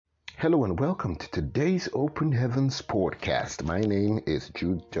Hello and welcome to today's Open Heavens podcast. My name is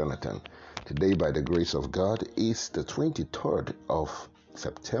Jude Jonathan. Today, by the grace of God, is the 23rd of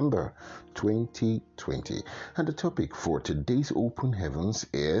September 2020. And the topic for today's Open Heavens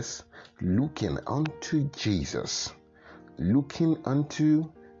is looking unto Jesus. Looking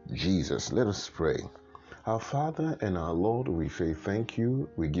unto Jesus. Let us pray. Our Father and our Lord, we say thank you,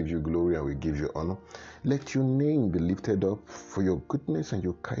 we give you glory and we give you honor. Let your name be lifted up for your goodness and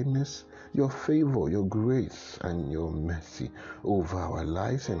your kindness, your favor, your grace and your mercy over our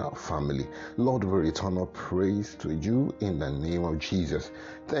lives and our family. Lord, we return our praise to you in the name of Jesus.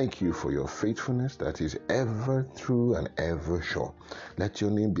 Thank you for your faithfulness that is ever true and ever sure. Let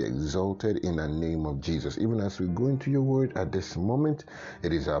your name be exalted in the name of Jesus. Even as we go into your word at this moment,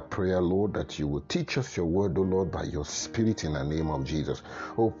 it is our prayer, Lord, that you will teach us your word, O Lord, by your Spirit in the name of Jesus.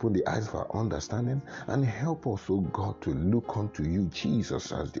 Open the eyes of our understanding and help us, O God, to look unto you,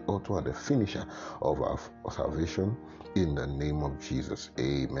 Jesus, as the author and the finisher of our salvation in the name of Jesus.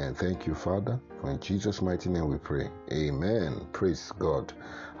 Amen. Thank you, Father. For in Jesus' mighty name we pray. Amen. Praise God.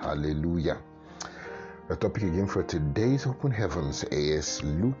 Hallelujah. The topic again for today's Open Heavens is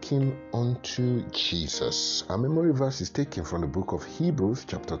looking unto Jesus. Our memory verse is taken from the book of Hebrews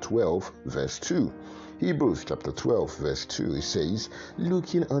chapter 12 verse 2. Hebrews chapter 12 verse 2, it says,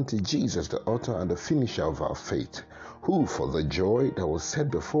 looking unto Jesus, the author and the finisher of our faith, who for the joy that was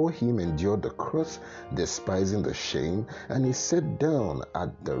set before him endured the cross, despising the shame, and is set down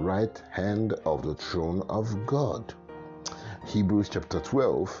at the right hand of the throne of God. Hebrews chapter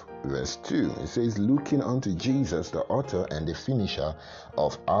 12 verse 2, it says, looking unto Jesus, the author and the finisher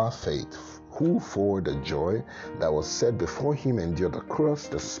of our faith, who for the joy that was set before him endured the cross,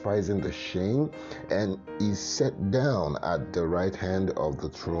 despising the shame, and is set down at the right hand of the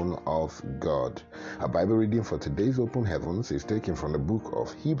throne of God. Our Bible reading for today's Open Heavens is taken from the book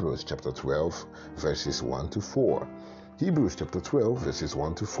of Hebrews chapter 12 verses 1 to 4. Hebrews chapter 12 verses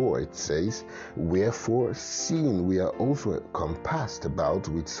 1 to 4, it says, wherefore, seeing we are also compassed about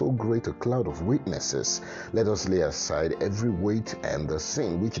with so great a cloud of witnesses, let us lay aside every weight and the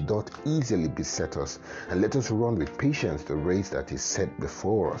sin which doth easily beset us, and let us run with patience the race that is set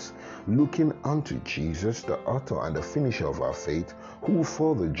before us, looking unto Jesus, the author and the finisher of our faith, who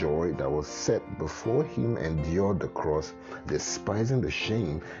for the joy that was set before him endured the cross, despising the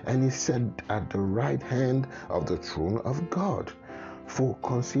shame, and is set at the right hand of the throne of God. For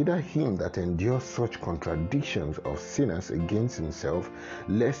consider him that endures such contradictions of sinners against himself,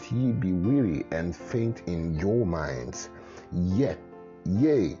 lest ye be weary and faint in your minds. Yet,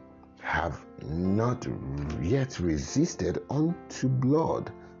 ye have not yet resisted unto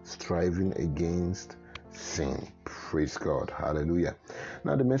blood, striving against sin. Praise God. Hallelujah.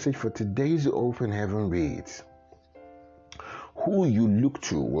 Now the message for today's Open Heaven reads, who you look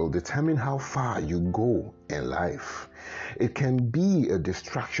to will determine how far you go in life. It can be a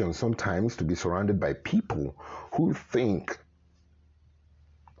distraction sometimes to be surrounded by people who you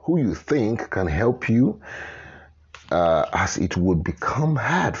think can help you, as it would become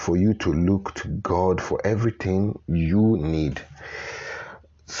hard for you to look to God for everything you need.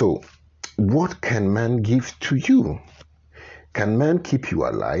 So, what can man give to you? Can man keep you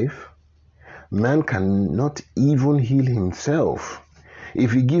alive? Man cannot even heal himself.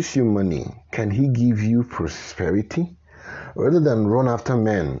 If he gives you money, can he give you prosperity? Rather than run after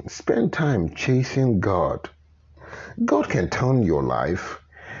men, spend time chasing God. God can turn your life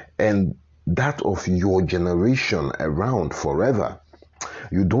and that of your generation around forever.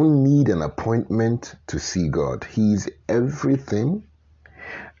 You don't need an appointment to see God. He is everything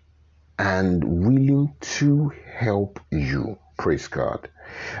and willing to help you. Praise God.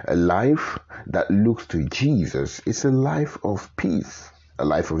 A life that looks to Jesus is a life of peace, a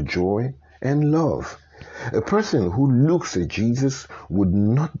life of joy and love. A person who looks at Jesus would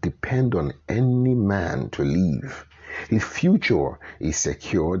not depend on any man to live. His future is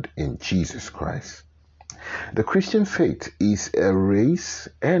secured in Jesus Christ. The Christian faith is a race,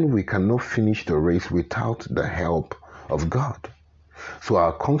 and we cannot finish the race without the help of God. So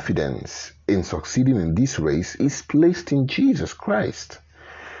our confidence in succeeding in this race is placed in Jesus Christ.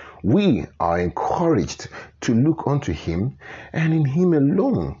 We are encouraged to look unto him and in him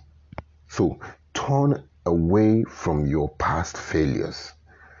alone. So turn away from your past failures,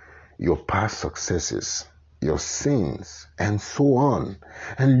 your past successes, your sins, and so on,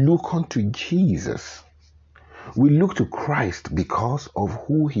 and look unto Jesus. We look to Christ because of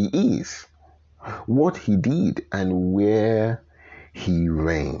who he is, what he did, and where he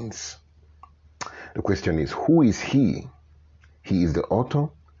reigns. The question is, who is he? He is the author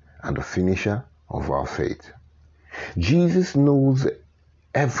and the finisher of our faith. Jesus knows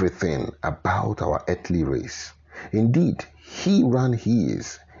everything about our earthly race. Indeed, he ran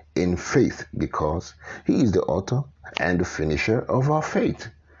his in faith because he is the author and the finisher of our faith.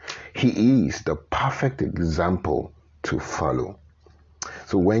 He is the perfect example to follow.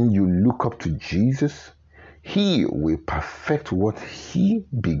 So when you look up to Jesus, he will perfect what he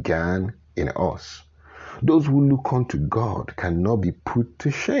began in us. Those who look unto God cannot be put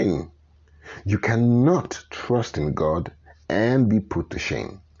to shame. You cannot trust in God and be put to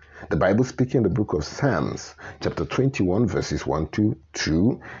shame. The Bible speaking in the book of Psalms, chapter 21, verses 1 to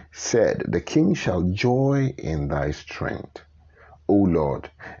 2, said, "The king shall joy in thy strength, O Lord,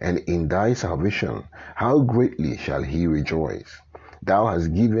 and in thy salvation, how greatly shall he rejoice. Thou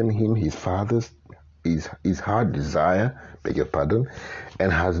hast given him his heart desire, beg your pardon,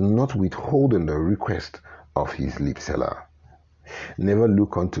 and has not withholden the request of his lips." Selah. Never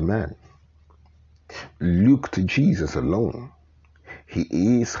look unto man. Look to Jesus alone. He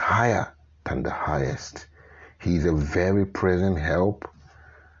is higher than the highest. He is a very present help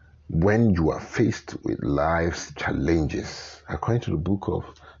when you are faced with life's challenges. According to the book of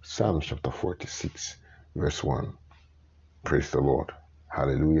Psalms chapter 46, verse 1. Praise the Lord.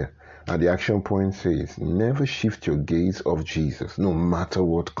 Hallelujah. Now the action point says, never shift your gaze off Jesus, no matter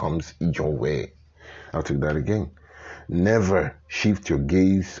what comes your way. I'll take that again. Never shift your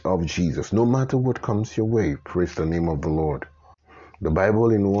gaze off Jesus, no matter what comes your way. Praise the name of the Lord. The Bible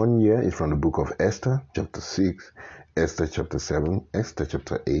in 1 year is from the book of Esther, chapter 6, Esther chapter 7, Esther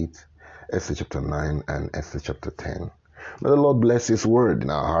chapter 8, Esther chapter 9, and Esther chapter 10. May the Lord bless his word in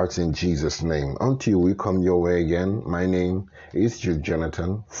our hearts in Jesus' name. Until we come your way again, my name is Jude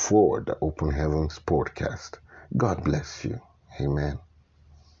Jonathan for the Open Heavens podcast. God bless you. Amen.